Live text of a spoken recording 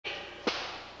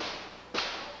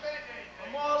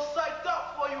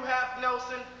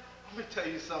Nelson, let me tell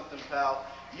you something, pal.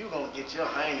 You're gonna get your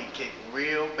hiney kicked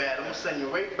real bad. I'm gonna send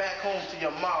you right back home to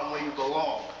your mom where you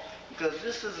belong. Because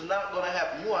this is not gonna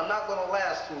happen. You are not gonna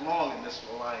last too long in this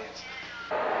alliance.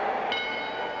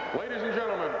 Ladies and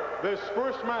gentlemen, this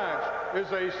first match is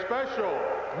a special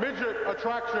midget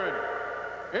attraction.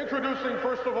 Introducing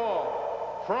first of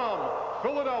all, from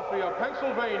Philadelphia,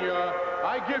 Pennsylvania,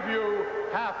 I give you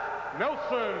Half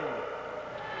Nelson.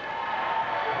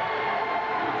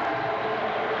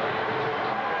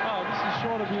 Wow, this is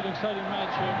sure to be an exciting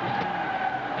match here between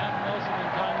Half Nelson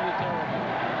and Tiny the Terrible.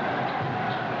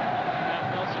 Half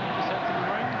Nelson just entered the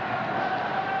ring.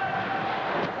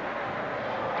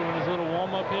 Doing his little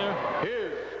warm-up here.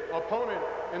 His opponent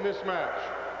in this match.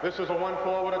 This is a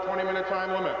 1-4 with a 20-minute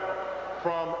time limit.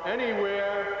 From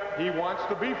anywhere he wants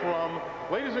to be from,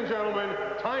 ladies and gentlemen,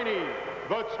 Tiny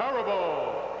the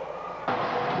Terrible.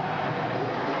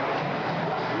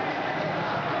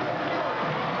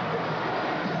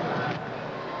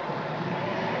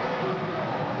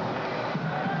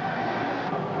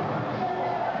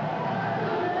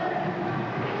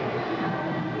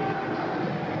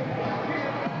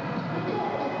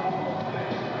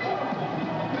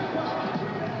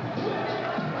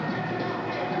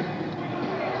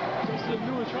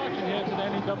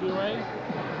 NEWA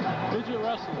midget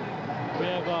wrestling. We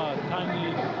have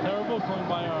Tiny Terrible going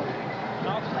by our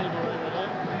announcer table right there.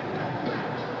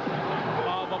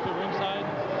 Bob up at ringside.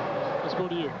 Let's go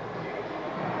to you.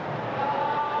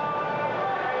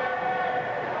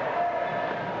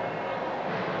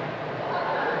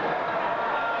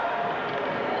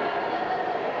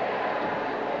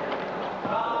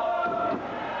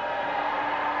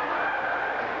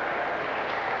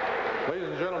 Ladies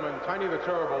and gentlemen, Tiny the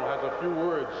Terrible has a few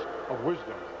words of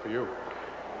wisdom for you.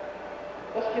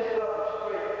 Let's get something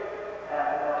straight.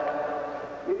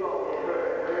 We're going to get hurt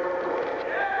real quick.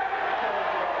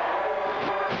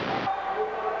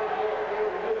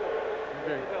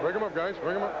 Okay, bring him up, guys.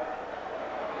 Bring him up.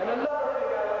 And another thing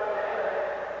I want to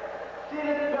say, see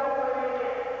this belt right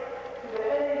here? See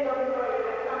the NEWA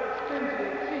is kind of stingy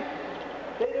and cheap.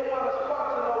 They didn't want to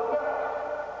sponsor no belt.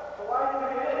 So why do you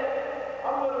get it?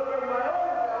 I'm going to bring my own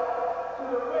belt to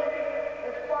the ring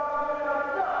and sponsor it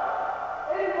myself.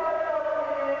 Anybody else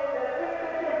here that thinks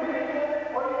they can beat it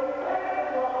or you can take it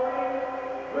to a ring,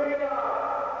 bring it on.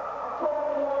 I'm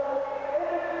talking about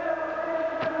anything that was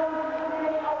in the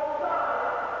room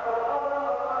outside of other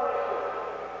alliances.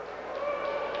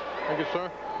 Thank you, sir.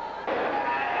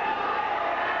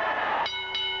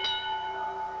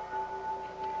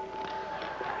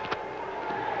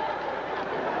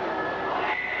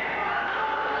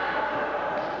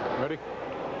 Ready?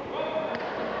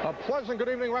 A pleasant good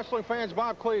evening, wrestling fans.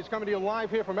 Bob Cleese coming to you live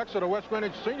here from Exeter West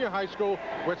Greenwich Senior High School,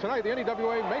 where tonight the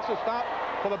NEWA makes a stop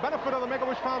for the benefit of the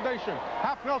Make-A-Wish Foundation.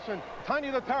 Half Nelson,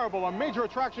 Tiny the Terrible, a major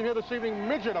attraction here this evening,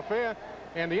 midget affair,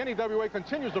 and the NEWA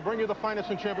continues to bring you the finest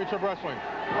in championship wrestling.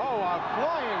 Oh, a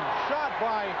flying shot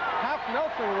by Half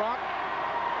Nelson, Rock.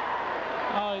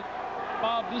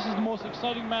 Bob, this is the most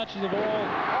exciting matches of all.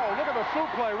 Oh, look at the suit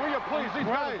play, will you please?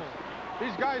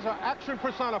 These guys are action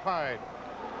personified.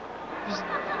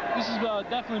 This is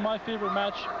definitely my favorite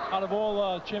match out of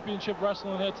all championship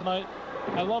wrestling here tonight.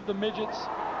 I love the midgets.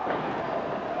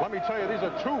 Let me tell you, these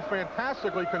are two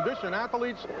fantastically conditioned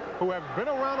athletes who have been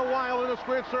around a while in the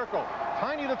squared circle.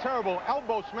 Tiny the Terrible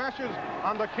elbow smashes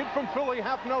on the kid from Philly,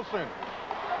 Half Nelson.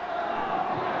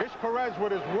 Ish Perez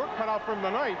with his work cut out from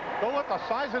the night. Don't let the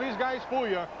size of these guys fool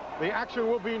you. The action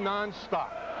will be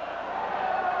non-stop.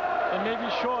 They may be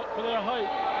short for their height,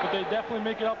 but they definitely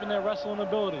make it up in their wrestling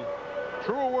ability.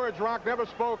 Truer words, Rock, never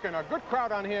spoken. A good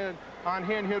crowd on hand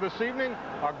here this evening.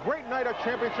 A great night of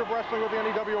championship wrestling with the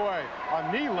NEWA.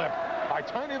 A knee lift by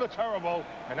Tiny the Terrible,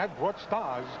 and that brought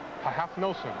stars to Half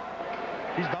Nelson.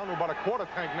 He's down to about a quarter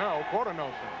tank now, quarter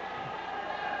Nelson.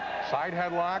 Side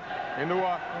headlock into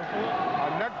a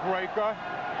neck breaker,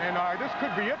 and this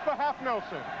could be it for Half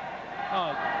Nelson.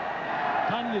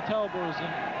 Tiny the Terrible is a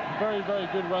very, very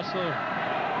good wrestler.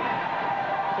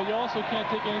 But you also can't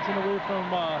take anything away from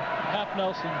Half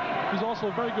Nelson. He's also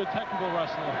a very good technical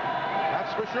wrestler.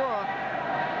 That's for sure.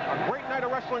 A great night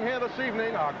of wrestling here this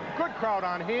evening. A good crowd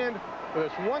on hand for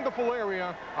this wonderful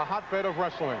area, a hotbed of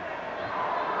wrestling.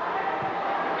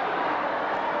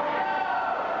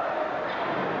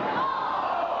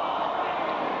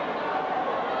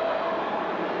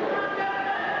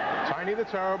 Tiny the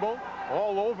Terrible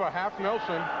all over Half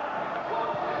Nelson.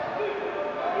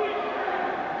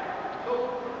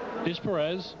 Ish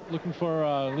Perez looking for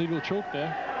a legal choke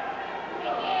there.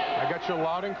 I got you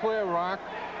loud and clear, Rock.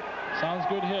 Sounds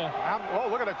good here. Oh,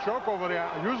 look at that choke over there,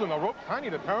 using the ropes. Tiny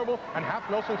the Terrible and Half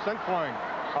Nelson sent flying.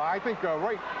 I think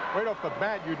right off the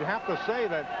bat, you'd have to say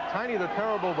that Tiny the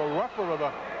Terrible, the rougher of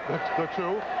the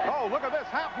two. Oh, look at this.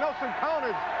 Half Nelson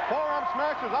counters. Forearm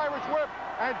smashes, Irish whip,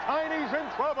 and Tiny's in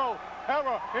trouble.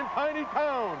 Terror in Tiny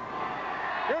Town.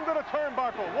 Into the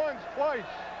turnbuckle, once, twice.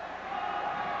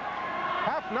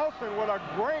 Half Nelson with a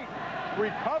great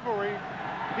recovery.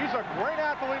 He's a great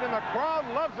athlete, and the crowd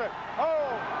loves it.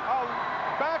 Oh, a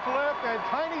back lift, and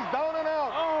Tiny's down and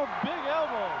out. Oh, big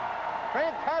elbow.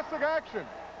 Fantastic action.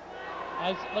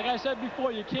 Like I said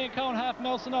before, you can't count Half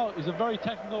Nelson out. He's a very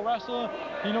technical wrestler.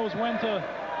 He knows when to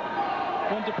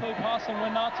play possum and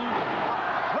when not to.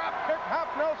 Drop kick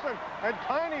Half Nelson, and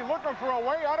Tiny looking for a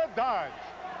way out of dodge.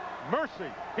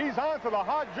 Mercy. He's on to the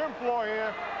hard gym floor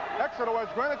here. Exeter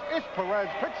West Greenwich. Ish Perez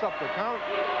picks up the count.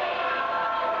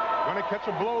 Going to catch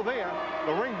a blow there.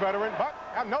 The ring veteran, but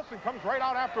Nelson comes right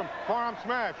out after him. Forearm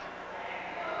smash.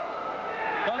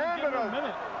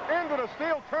 Into the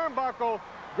steel turnbuckle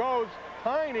goes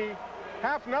Tiny.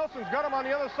 Half Nelson's got him on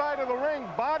the other side of the ring.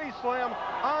 Body slam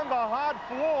on the hard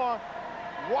floor.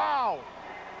 Wow.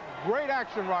 Great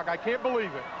action, Rock. I can't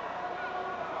believe it.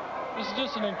 This is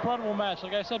just an incredible match.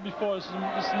 Like I said before, this is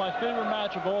my favorite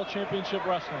match of all championship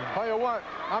wrestling. Tell you what,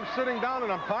 I'm sitting down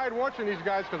and I'm tired watching these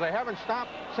guys because they haven't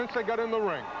stopped since they got in the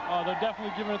ring. Oh, they're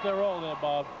definitely giving it their all there,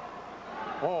 Bob.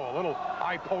 Oh, a little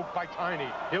eye poke by Tiny.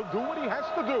 He'll do what he has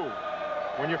to do.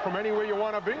 When you're from anywhere you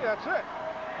want to be, that's it.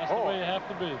 That's the way you have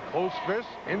to be. Close fist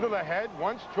into the head,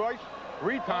 once, twice,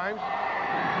 3 times.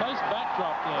 Nice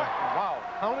backdrop there. Wow,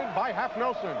 counted by Half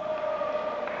Nelson.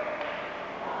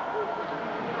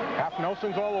 Half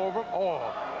Nelson's all over.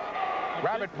 Oh,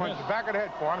 rabbit punch, back of the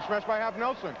head. Forearm smash by Half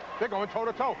Nelson. They're going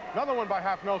toe-to-toe. Another one by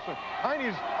Half Nelson.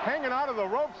 Tiny's hanging out of the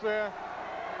ropes there.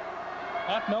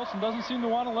 Half Nelson doesn't seem to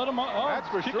want to let him out. Oh, that's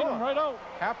for kicking sure. Him right out.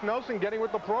 Half Nelson getting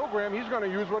with the program. He's going to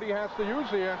use what he has to use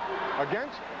here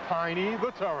against Tiny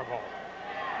the Terrible.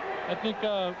 I think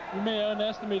we may have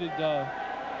underestimated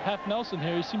Half Nelson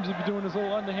here. He seems to be doing his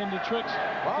little underhanded tricks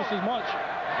just as much.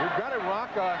 We've got it,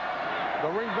 Rock. The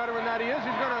ring veteran that he is,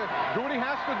 he's going to do what he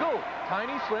has to do.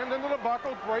 Tiny slammed into the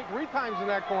buckle 3 times in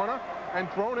that corner and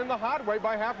thrown in the hard way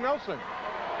by Half Nelson.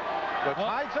 The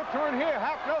tides have turned here.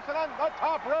 Half Nelson on the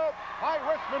top rope. High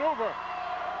risk maneuver.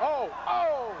 Oh.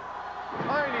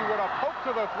 Tiny with a poke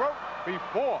to the throat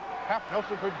before Half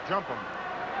Nelson could jump him.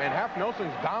 And Half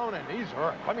Nelson's down and he's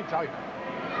hurt. Let me tell you.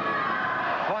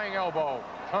 Flying elbow.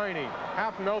 Tiny.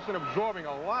 Half Nelson absorbing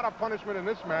a lot of punishment in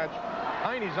this match.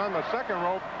 Tiny's on the second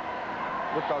rope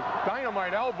with the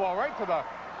dynamite elbow right to the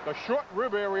short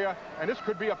rib area, and this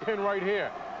could be a pin right here.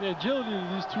 The agility of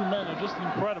these two men are just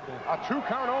incredible. A 2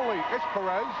 count only. Ish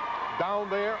Perez down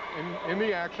there in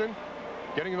the action,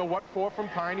 getting the what for from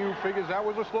Tiny, who figures that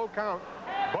was a slow count.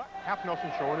 But Half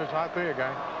Nelson showing his heart there,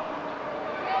 guy.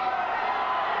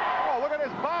 Oh, look at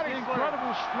his body.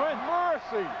 Incredible strength.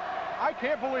 Mercy. I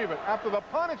can't believe it. After the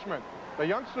punishment the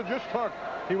youngster just took,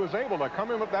 he was able to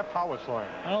come in with that power slam.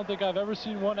 I don't think I've ever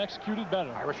seen one executed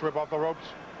better. Irish whip off the ropes.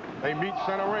 They meet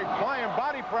center ring. Flying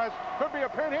body press. Could be a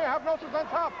pin here. Half Nelson's on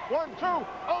top. 1, 2.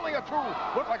 Only a 2.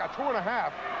 Looks like a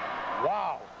 2.5.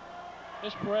 Wow.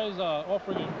 Ish Perez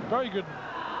offering a very good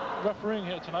refereeing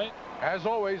here tonight. As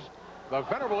always, the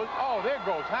venerable. Oh, there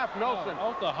goes Half Nelson.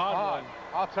 Out the hard one.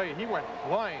 I'll tell you, he went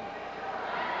flying.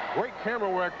 Great camera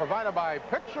work provided by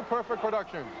Picture Perfect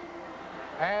Productions.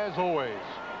 As always.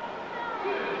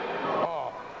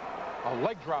 Oh, a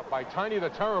leg drop by Tiny the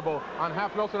Terrible on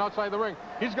Half Nelson outside the ring.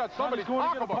 He's got somebody's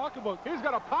pocketbook. He's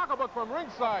got a pocketbook from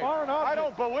ringside. I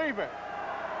don't believe it.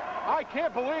 I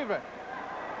can't believe it.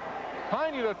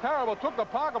 Tiny the Terrible took the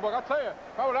pocketbook. I'll tell you,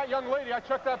 if I were that young lady, I'd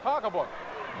check that pocketbook.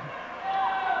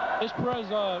 Ish Perez,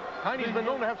 Tiny's been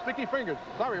known to have sticky fingers.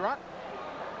 Sorry, Rock.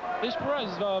 Ish Perez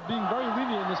being very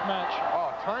lenient in this match.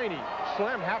 Oh, Tiny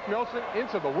slammed Half Nelson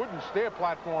into the wooden stair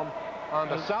platform on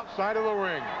the south side of the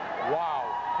ring. Wow.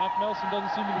 Half Nelson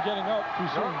doesn't seem to be getting up too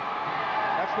soon.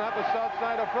 That's not the south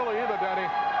side of Philly either, Daddy.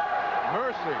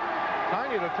 Mercy.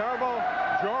 Tiny the Terrible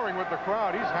joring with the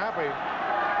crowd. He's happy.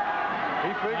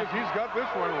 He figures he's got this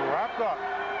one wrapped up.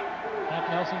 Half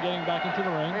Nelson getting back into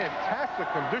the ring. Fantastic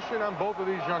condition on both of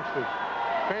these youngsters.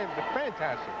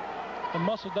 Fantastic. The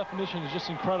muscle definition is just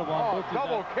incredible on both of them.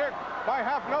 Double kick by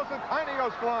Half Nelson. Tiny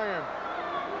goes flying.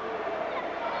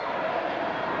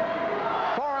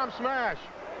 Forearm smash.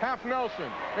 Half Nelson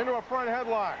into a front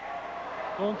headlock.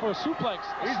 Going for a suplex.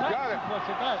 He's got it. Suplex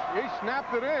at that. He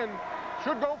snapped it in.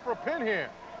 Should go for a pin here.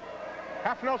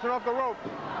 Half Nelson off the rope.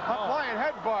 A flying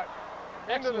headbutt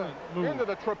into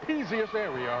the trapezius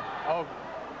area of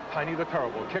Tiny the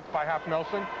Terrible. Kicked by Half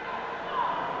Nelson.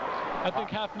 I think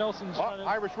Half Nelson's trying to...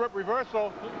 Irish whip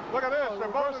reversal. Look at this. They're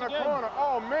both in the corner.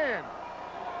 Oh, man.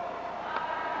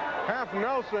 Half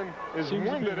Nelson is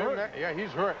winded in there. Yeah, he's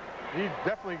hurt. He's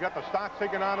definitely got the stocks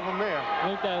taken out of him there. I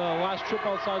think that last trip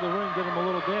outside the ring did him a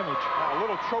little damage. A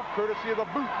little choke courtesy of the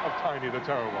boot of Tiny the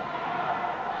Terrible.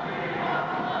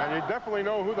 And you definitely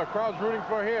know who the crowd's rooting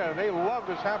for here. They love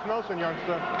this Half Nelson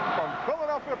youngster from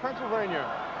Philadelphia, Pennsylvania.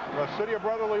 The city of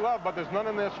brotherly love, but there's none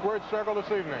in their squared circle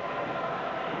this evening.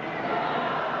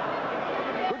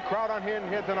 Good crowd on hand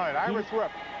here tonight. Irish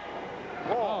whip.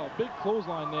 Oh, big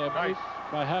clothesline there. Nice.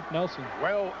 By Half Nelson.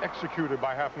 Well executed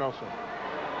by Half Nelson.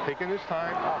 Taking his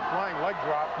time. Flying leg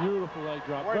drop. Beautiful leg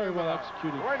drop. Right, very well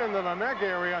executed. Right into the neck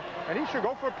area. And he should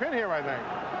go for a pin here, I think.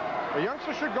 The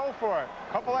youngster should go for it.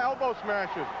 Couple of elbow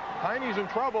smashes. Tiny's in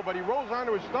trouble, but he rolls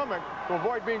onto his stomach to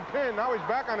avoid being pinned. Now he's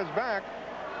back on his back.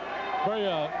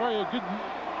 Very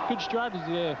good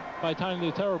strategy there by Tiny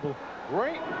the Terrible.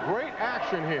 Great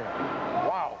action here.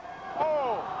 Wow.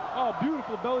 Oh,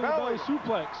 beautiful belly-to-belly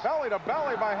suplex. Belly to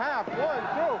belly by Half. 1, 2.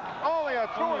 Only a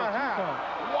 2.5.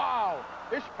 Wow.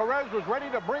 Ish Perez was ready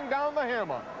to bring down the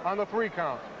hammer on the 3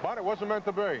 count, but it wasn't meant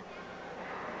to be.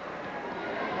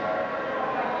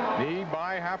 Knee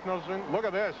by Half Nelson. Look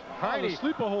at this. Tiny. The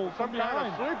sleeper hold Some kind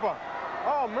of sleeper.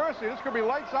 Oh, mercy. This could be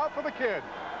lights out for the kid.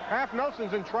 Half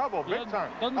Nelson's in trouble, big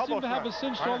time. Doesn't seem to have it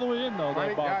cinched all the way in, though,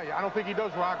 Bob. Yeah, I don't think he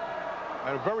does, Rock.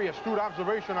 A very astute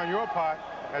observation on your part,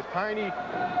 as Tiny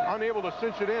unable to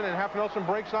cinch it in, and Half Nelson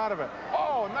breaks out of it.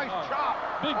 Oh, nice chop.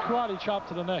 Big karate chop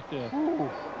to the neck there. Ooh.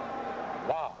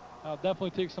 Wow. I'll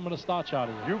definitely take some of the starch out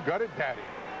of it. You got it, Daddy.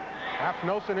 Half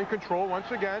Nelson in control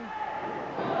once again.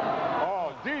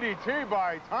 Oh, DDT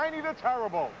by Tiny the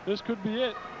Terrible. This could be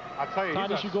it. I'll tell you,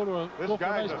 Tiny should go for a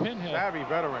nice pin here. Savvy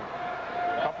veteran.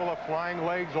 Couple of flying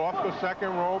legs off the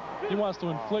second rope. He wants to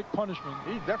inflict punishment.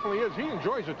 He definitely is. He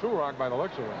enjoys it too, Rock, by the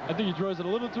looks of it. I think he enjoys it a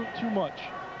little too much.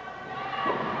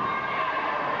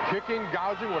 Kicking,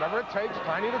 gouging, whatever it takes.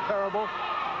 Tiny the Terrible.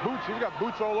 Boots, he's got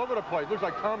boots all over the place. Looks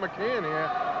like Tom McCann here.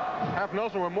 Half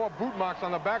Nelson with more boot marks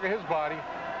on the back of his body.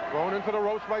 Thrown into the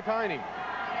ropes by Tiny.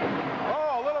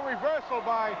 Oh, a little reversal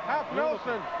by Half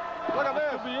Nelson. Look at this.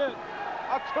 That could be it.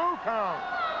 A 2 count.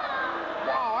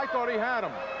 Wow, I thought he had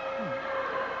him.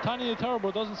 Tiny the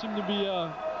Terrible doesn't seem to be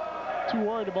too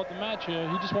worried about the match here.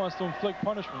 He just wants to inflict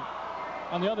punishment.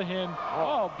 On the other hand,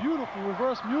 beautiful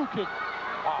reverse mule kick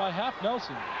by Half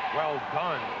Nelson. Well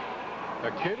done.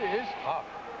 The kid is tough.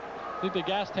 I think the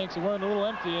gas tanks are running a little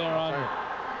empty there on.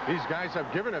 These guys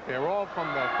have given it. They're all from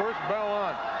the first bell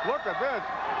on. Look at this.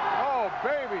 Oh,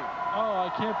 baby. Oh,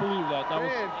 I can't believe that. That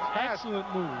was an excellent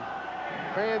move.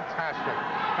 Fantastic.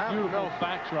 Beautiful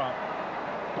backdrop.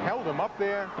 Held him up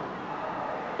there.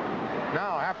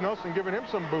 Now Half Nelson giving him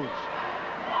some boots.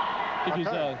 I think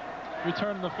he's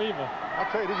returning the favor. I'll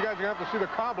tell you, these guys are going to have to see the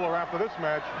cobbler after this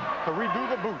match to redo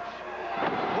the boots.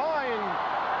 Flying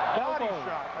body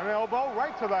shot. An elbow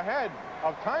right to the head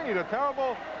of Tiny the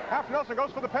Terrible. Half Nelson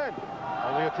goes for the pin.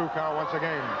 Only a 2 count once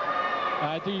again.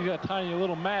 I think he's got Tiny a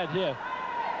little mad here.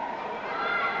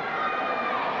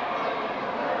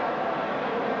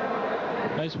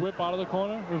 Nice whip out of the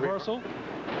corner. Reversal.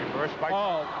 Reverse by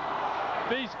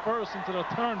face first into the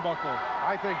turnbuckle.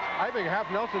 I think Half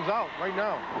Nelson's out right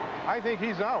now. I think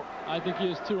he's out. I think he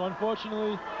is too.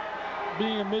 Unfortunately,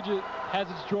 being a midget has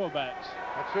its drawbacks.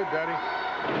 That's it, Daddy.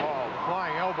 Oh,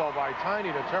 flying elbow by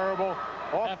Tiny the Terrible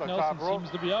off Half the Nelson top rope.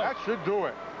 seems to be out. That should do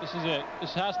it. This is it.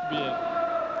 This has to be it.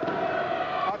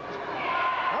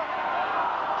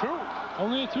 2.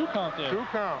 Only a 2 count there. 2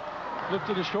 count.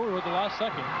 Lifted his shoulder at the last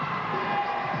second.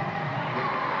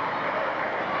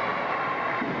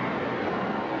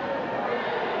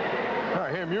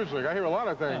 I hear music. I hear a lot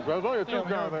of things. There's only a 2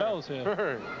 count there. Bells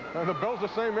here. And the bells the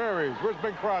same areas. Where's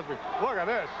Bing Crosby? Look at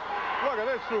this. Look at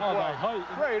this suplex.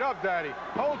 Straight up, Daddy.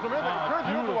 Holds him in there. Turns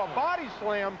it into a body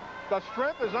slam. The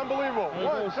strength is unbelievable.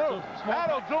 1, 2.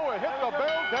 That'll do it. Hit the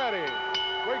bell, Daddy.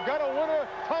 We got a winner,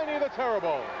 Tiny the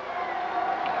Terrible.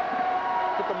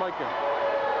 Put the mic in.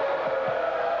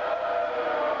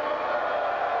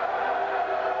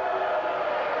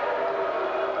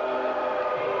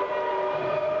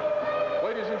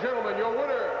 Ladies and gentlemen, your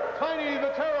winner, Tiny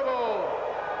the Terrible.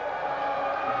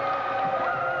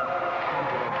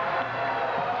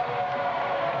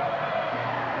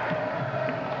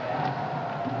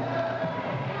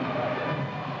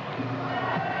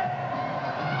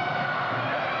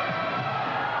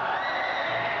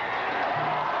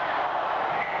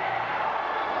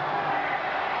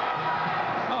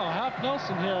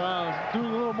 Nelson here doing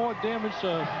a little more damage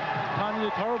to Tiny the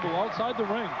Terrible outside the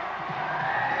ring.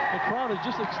 The crowd is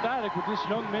just ecstatic with this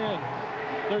young man.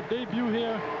 Their debut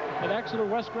here at Exeter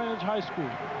West Greenwich High School.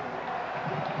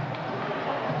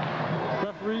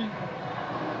 Referee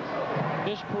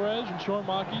Ish Perez and Sean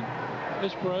Maki.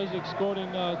 Ish Perez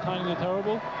escorting Tiny the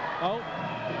Terrible out.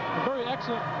 A very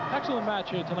excellent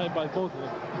match here tonight by both of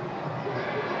them.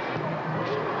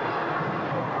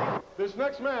 This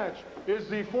next match is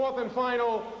the fourth and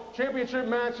final championship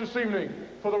match this evening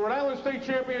for the Rhode Island State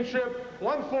Championship,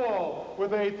 one fall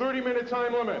with a 30-minute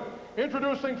time limit.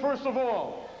 Introducing first of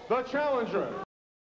all, the challenger